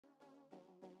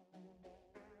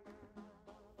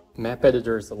Map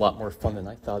editor is a lot more fun than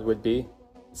I thought it would be.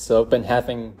 So I've been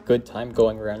having a good time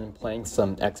going around and playing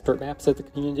some expert maps that the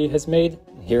community has made.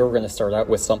 Here we're going to start out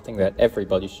with something that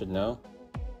everybody should know.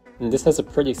 And this has a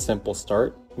pretty simple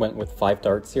start. Went with 5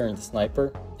 darts here into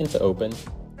sniper, into open.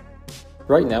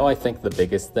 Right now I think the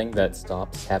biggest thing that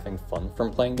stops having fun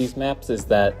from playing these maps is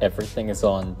that everything is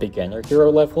on beginner hero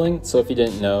leveling. So if you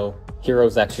didn't know,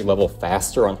 heroes actually level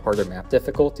faster on harder map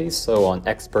difficulties. So on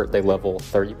expert they level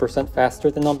 30%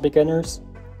 faster than on beginners.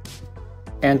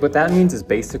 And what that means is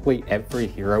basically every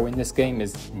hero in this game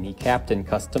is kneecapped in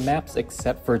custom maps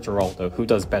except for Geraldo, who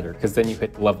does better, because then you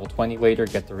hit level 20 later,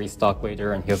 get the restock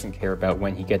later, and he doesn't care about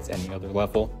when he gets any other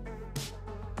level.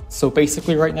 So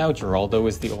basically right now, Geraldo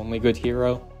is the only good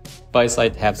hero, but I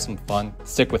decided to have some fun,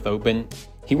 stick with Open.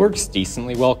 He works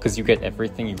decently well because you get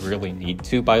everything you really need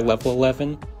to by level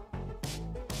 11.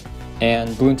 And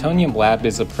Bloontonium Lab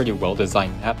is a pretty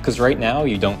well-designed map, because right now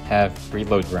you don't have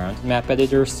reload round map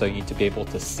editor, so you need to be able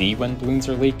to see when balloons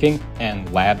are leaking,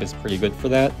 and Lab is pretty good for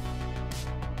that.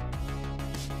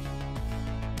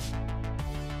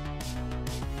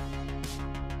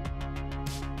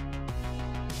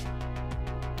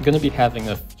 I'm going to be having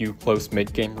a few close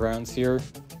mid-game rounds here,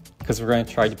 because we're going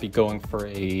to try to be going for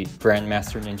a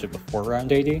Grandmaster Ninja before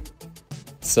round 80.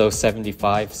 So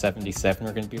 75, 77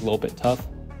 are going to be a little bit tough.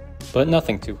 But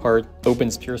nothing too hard.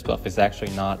 Open's Pierce buff is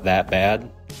actually not that bad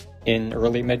in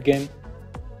early mid-game.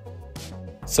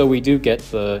 So we do get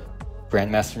the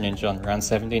Grandmaster Ninja on round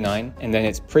 79, and then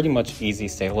it's pretty much easy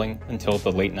sailing until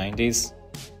the late 90s.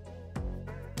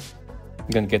 I'm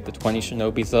gonna get the 20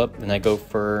 Shinobis up, then I go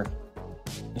for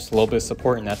just a little bit of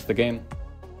support, and that's the game.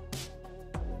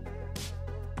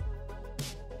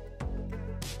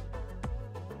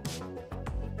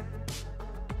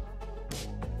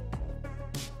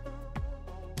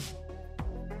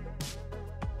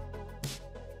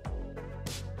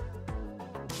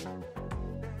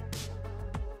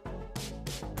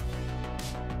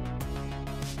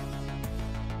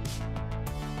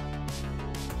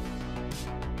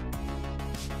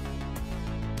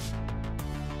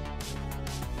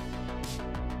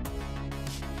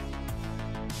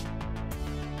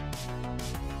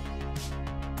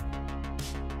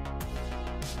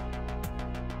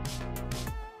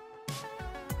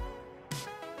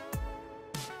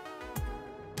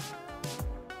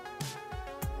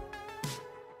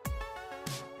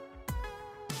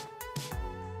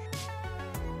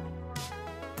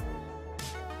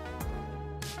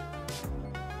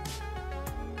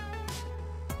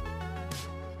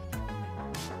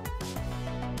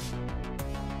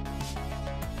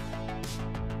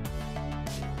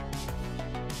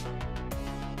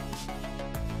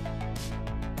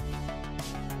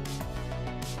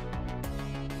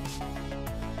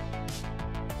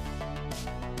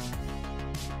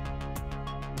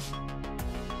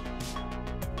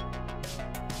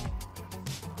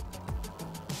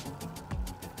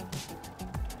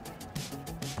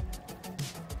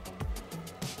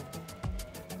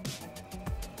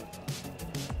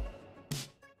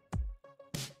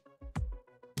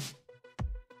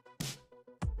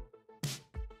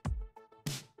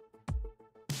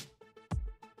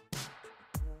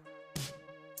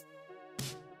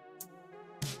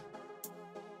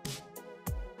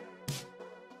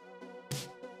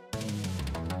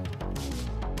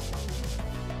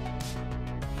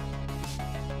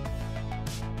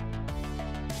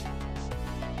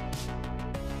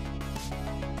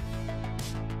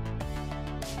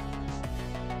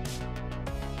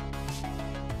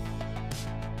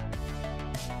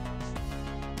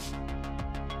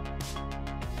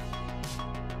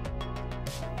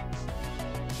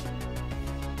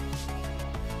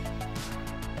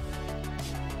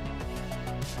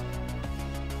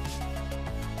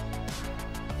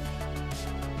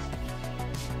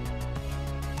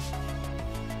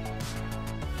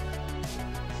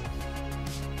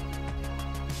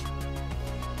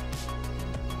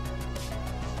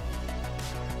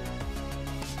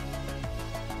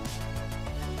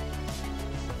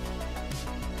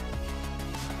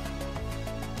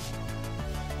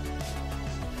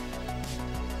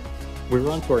 We're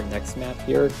on to our next map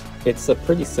here. It's a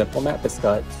pretty simple map. It's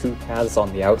got 2 paths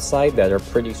on the outside that are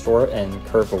pretty short and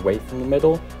curve away from the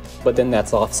middle, but then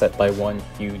that's offset by one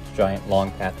huge giant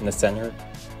long path in the center.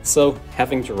 So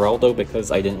having Geraldo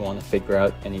because I didn't want to figure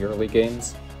out any early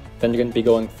games. Then you're going to be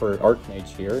going for Archmage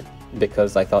here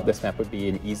because I thought this map would be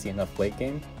an easy enough late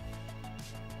game.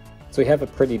 So we have a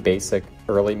pretty basic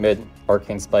early mid.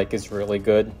 Arcane Spike is really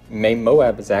good. Main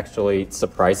Moab is actually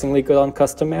surprisingly good on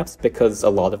custom maps because a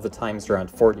lot of the times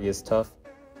around 40 is tough.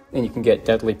 And you can get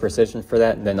Deadly Precision for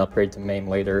that and then upgrade to Main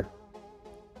later.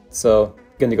 So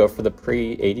Gonna go for the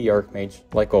pre-80 Archmage,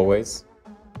 like always.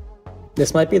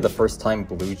 This might be the first time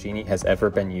Blue Genie has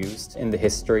ever been used in the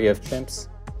history of Chimps.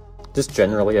 Just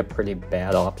generally a pretty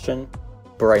bad option,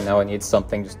 but right now I need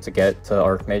something just to get to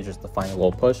Archmage as the final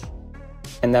little push,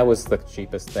 and that was the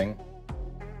cheapest thing.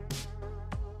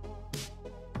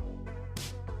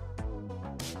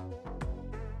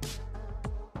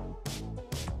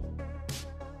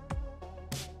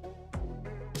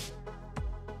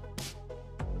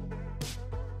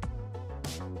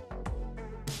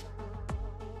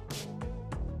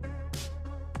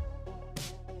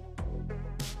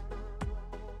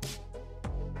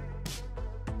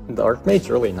 The Archmage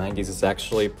early 90s is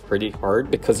actually pretty hard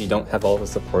because you don't have all the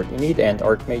support you need, and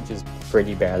Archmage is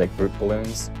pretty bad at group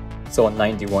balloons. So on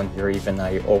 91 here even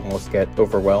I almost get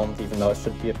overwhelmed, even though it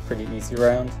should be a pretty easy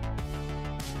round.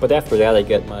 But after that I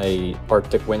get my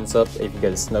Arctic Winds up, I even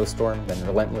get a Snowstorm, then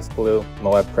Relentless Blue,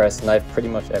 Moab Press, and I have pretty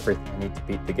much everything I need to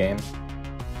beat the game.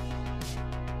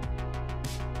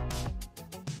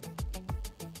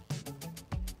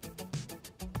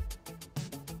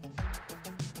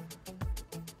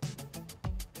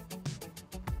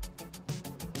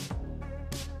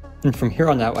 And from here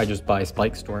on out, I just buy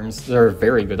Spike Storms. They're a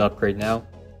very good upgrade now.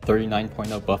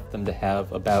 39.0 buffed them to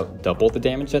have about double the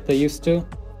damage that they used to.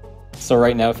 So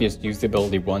right now, if you just use the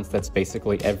ability once, that's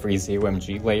basically every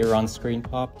ZOMG layer on screen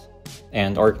popped.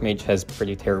 And Archmage has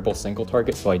pretty terrible single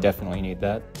target, so I definitely need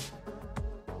that.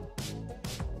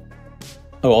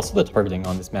 Oh, also the targeting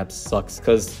on this map sucks,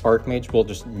 because Archmage will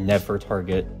just never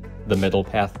target the middle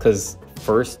path, because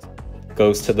first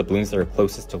goes to the balloons that are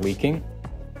closest to leaking,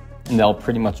 and they'll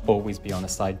pretty much always be on a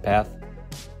side path.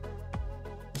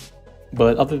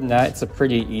 But other than that, it's a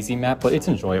pretty easy map, but it's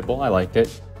enjoyable. I liked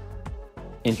it.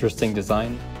 Interesting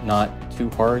design, not too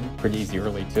hard, pretty easy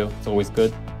early too. It's always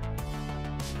good.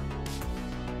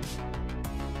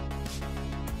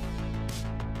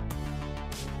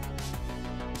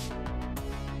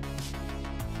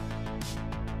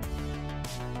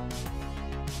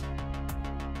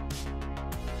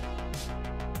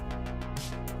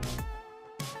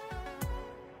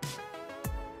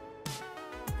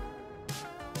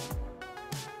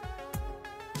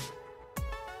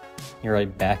 Here I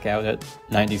back out at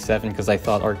 97 because I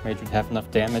thought Archmage would have enough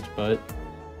damage, but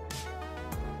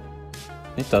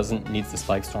it doesn't. It needs the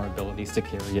Spike Storm abilities to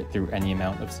carry it through any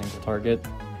amount of single target.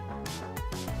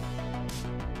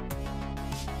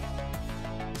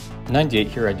 98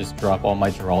 here, I just drop all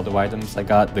my Geraldo items. I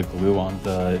got the glue on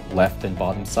the left and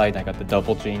bottom side, I got the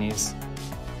double genies.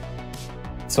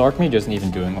 So Archmage isn't even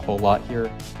doing a whole lot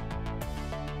here.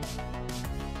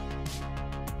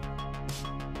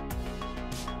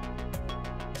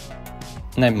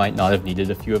 And I might not have needed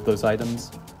a few of those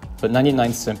items, but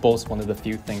 99 Simple is one of the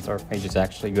few things Archmage is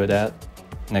actually good at,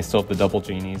 and I still have the double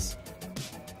genies.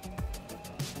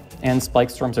 And Spike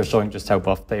Storms are showing just how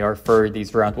buffed they are for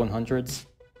these round 100s.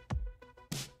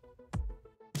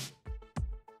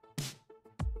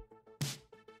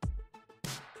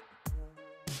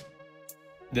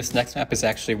 This next map is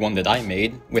actually one that I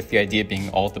made, with the idea being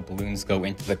all the balloons go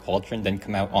into the Cauldron, then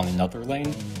come out on another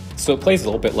lane. So it plays a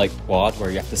little bit like Quad,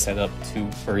 where you have to set up 2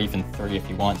 or even 3 if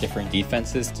you want different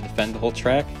defenses to defend the whole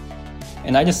track.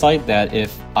 And I decided that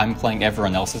if I'm playing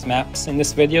everyone else's maps in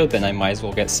this video, then I might as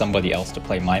well get somebody else to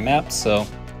play my map. So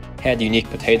had Unique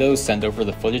Potatoes send over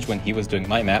the footage when he was doing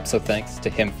my map, so thanks to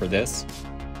him for this.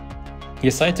 He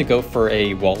decided to go for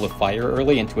a Wall of Fire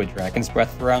early into a Dragon's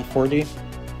Breath for round 40.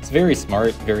 It's very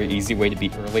smart, very easy way to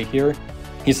beat early here.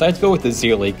 He decided to go with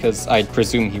Azili because I'd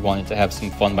presume he wanted to have some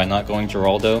fun by not going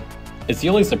Geraldo.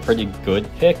 Azili's a pretty good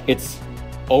pick. It's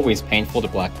always painful to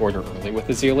black border early with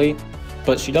Azili,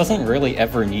 but she doesn't really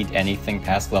ever need anything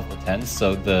past level 10,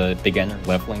 so the beginner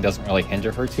leveling doesn't really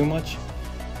hinder her too much.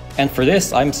 And for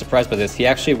this, I'm surprised by this. He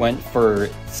actually went for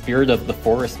Spirit of the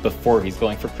Forest before he's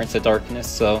going for Prince of Darkness,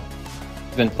 so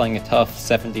he's been playing a tough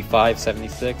 75,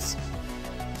 76.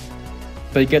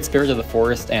 But he gets Spirit of the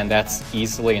Forest, and that's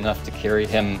easily enough to carry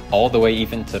him all the way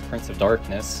even to Prince of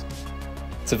Darkness.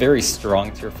 It's a very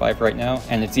strong tier 5 right now,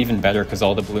 and it's even better because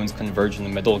all the balloons converge in the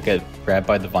middle, get grabbed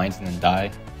by the vines, and then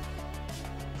die.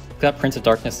 Got Prince of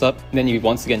Darkness up, and then he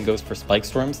once again goes for Spike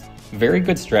Storms. Very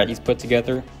good strategies put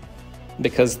together,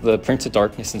 because the Prince of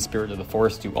Darkness and Spirit of the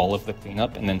Forest do all of the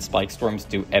cleanup, and then Spike Storms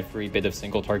do every bit of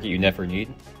single target you never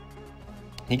need.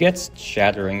 He gets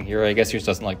Shattering here. I guess he just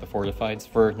doesn't like the Fortifieds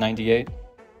for 98.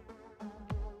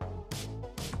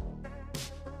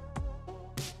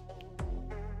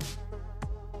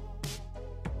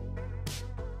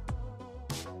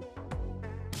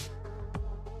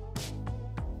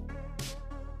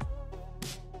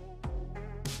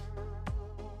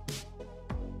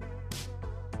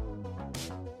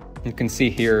 You can see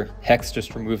here, Hex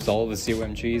just removes all of the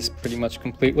ZOMGs pretty much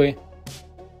completely.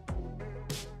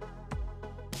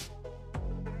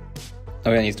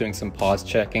 Oh, and he's doing some pause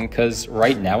checking, because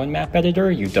right now in Map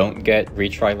Editor, you don't get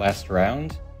retry last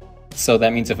round. So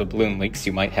that means if a balloon leaks,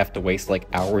 you might have to waste like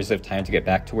hours of time to get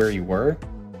back to where you were.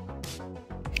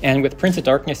 And with Prince of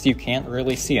Darkness, you can't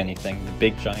really see anything. The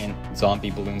big giant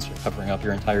zombie balloons are covering up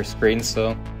your entire screen,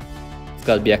 so you've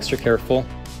got to be extra careful.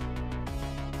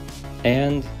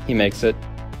 And he makes it.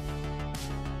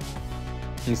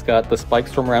 He's got the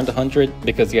spikes from round 100,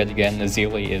 because yet again,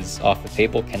 Azili is off the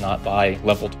table, cannot buy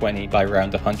level 20 by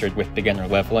round 100 with beginner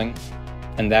leveling.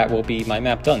 And that will be my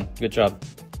map done. Good job.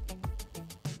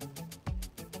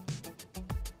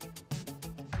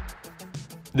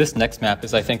 This next map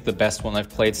is, I think, the best one I've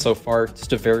played so far.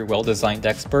 Just a very well-designed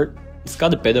expert. It's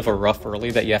got a bit of a rough early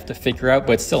that you have to figure out,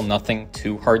 but it's still nothing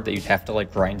too hard that you'd have to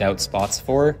like grind out spots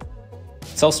for.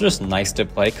 It's also just nice to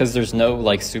play because there's no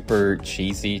like super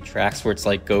cheesy tracks where it's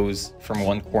like goes from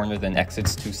one corner then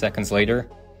exits 2 seconds later.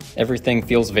 Everything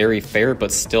feels very fair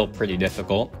but still pretty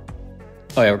difficult.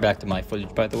 Oh yeah, we're back to my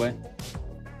footage by the way.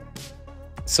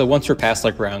 So once we're past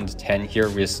like round 10 here,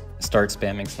 we just start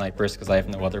spamming snipers because I have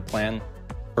no other plan.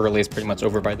 Early is pretty much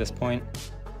over by this point.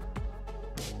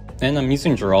 And I'm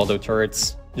using Geraldo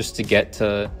turrets just to get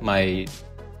to my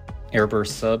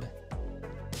airburst sub.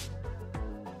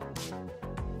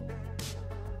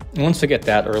 And once we get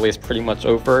that, early is pretty much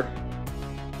over.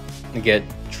 We get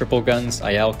triple guns,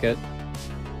 I alk it.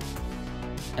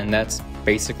 And that's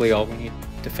basically all we need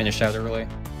to finish out early.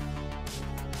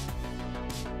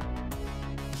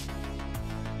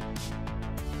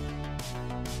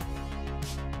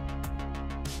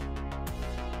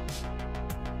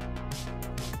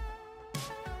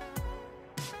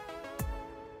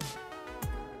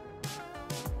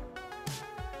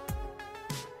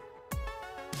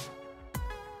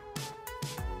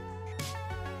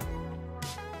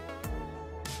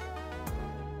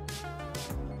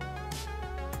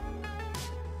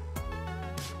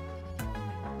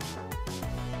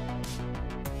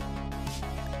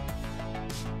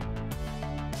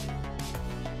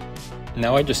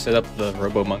 Now I just set up the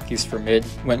Robo Monkeys for mid,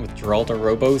 went with Geraldo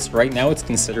Robos. Right now it's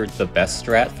considered the best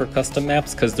strat for custom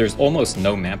maps because there's almost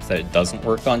no maps that it doesn't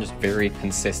work on, just very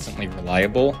consistently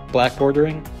reliable black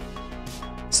bordering.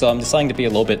 So I'm deciding to be a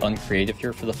little bit uncreative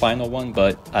here for the final one,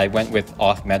 but I went with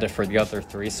off meta for the other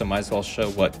three, so might as well show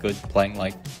what good playing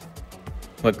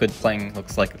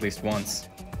looks like at least once.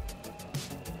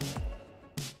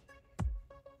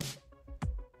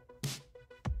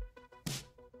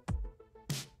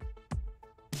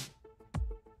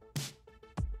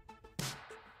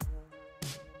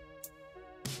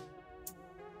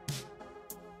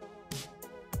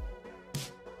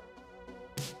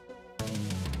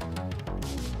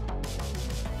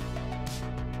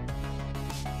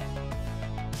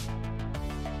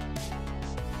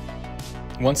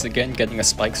 Once again, getting a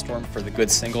Spike Storm for the good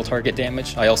single target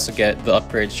damage. I also get the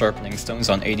upgrade Sharpening Stones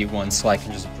on 81 so I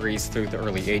can just breeze through the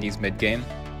early 80s mid-game.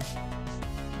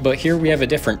 But here we have a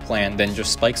different plan than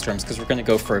just Spike Storms because we're going to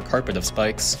go for a Carpet of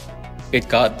Spikes. It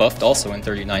got buffed also in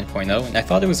 39.0 and I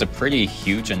thought it was a pretty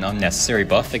huge and unnecessary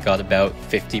buff. It got about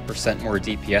 50% more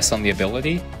DPS on the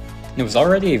ability. And it was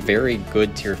already a very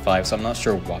good tier 5, so I'm not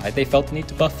sure why they felt the need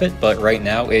to buff it, but right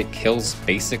now it kills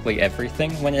basically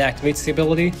everything when it activates the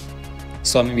ability.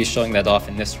 So I'm going to be showing that off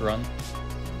in this run.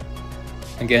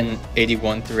 Again,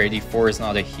 81 through 84 is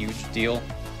not a huge deal.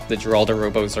 The Geraldo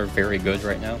Robos are very good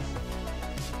right now.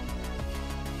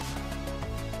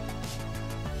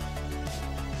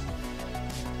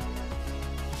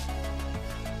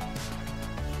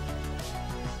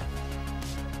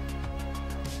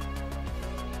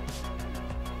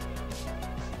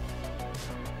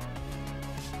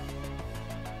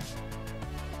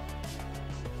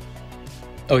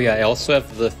 Oh yeah, I also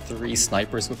have the 3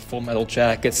 snipers with full metal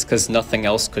jackets because nothing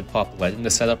else could pop lead in the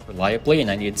setup reliably and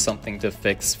I needed something to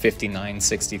fix 59,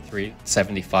 63,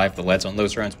 75, the leads on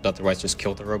those rounds would otherwise just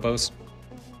kill the robos.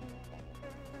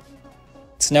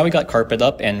 So now we got Carpet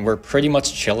up and we're pretty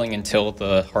much chilling until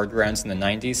the hard rounds in the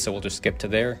 90s, so we'll just skip to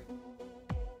there.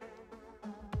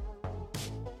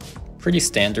 Pretty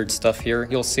standard stuff here,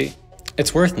 you'll see.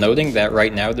 It's worth noting that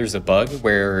right now there's a bug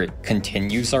where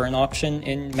continues are an option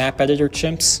in Map Editor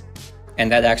Chimps, and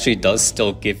that actually does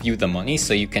still give you the money,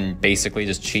 so you can basically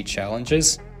just cheat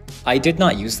challenges. I did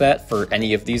not use that for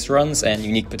any of these runs, and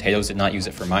Unique Potatoes did not use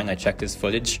it for mine. I checked his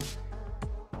footage.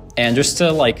 And just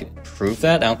to like prove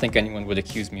that, I don't think anyone would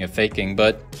accuse me of faking,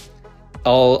 but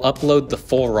I'll upload the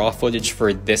full raw footage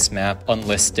for this map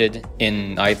unlisted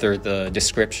in either the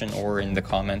description or in the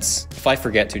comments. If I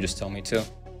forget to, just tell me to.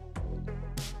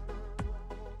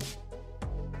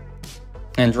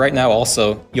 And right now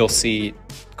also, you'll see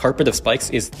Carpet of Spikes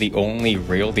is the only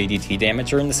real VDT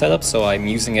damager in the setup, so I'm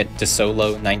using it to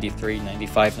solo 93,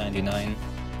 95, 99,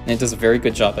 and it does a very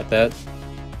good job at that.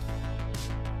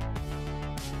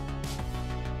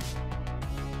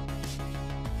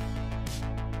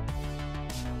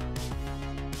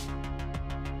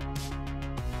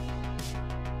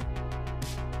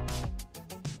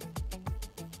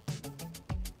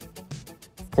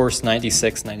 Of course,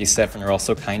 96, 97 are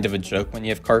also kind of a joke when you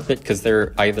have Carpet, because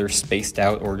they're either spaced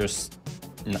out or just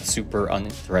not super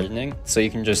unthreatening, so you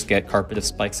can just get Carpet of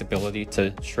Spike's ability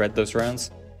to shred those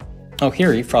rounds. Oh,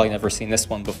 here, you've probably never seen this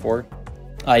one before.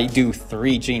 I do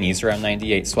 3 genies around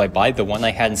 98, so I buy the one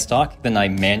I had in stock, then I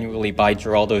manually buy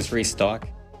Geraldo's restock,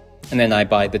 and then I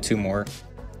buy the 2 more.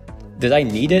 Did I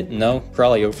need it? No,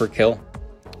 probably overkill,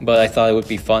 but I thought it would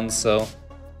be fun, so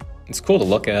it's cool to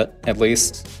look at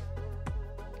least.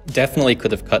 Definitely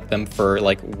could have cut them for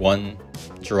like 1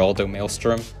 Geraldo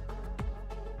Maelstrom.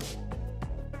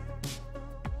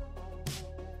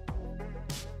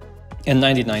 And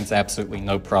 99's absolutely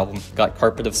no problem. Got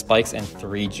Carpet of Spikes and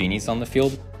 3 genies on the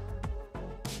field.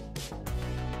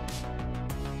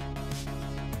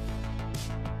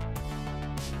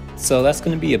 So that's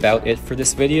going to be about it for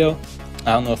this video.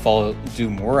 I don't know if I'll do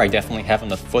more. I definitely have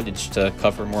enough footage to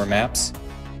cover more maps.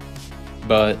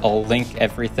 But I'll link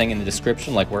everything in the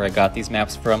description, like where I got these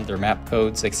maps from, their map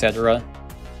codes, etc.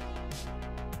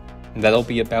 And that'll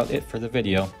be about it for the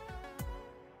video.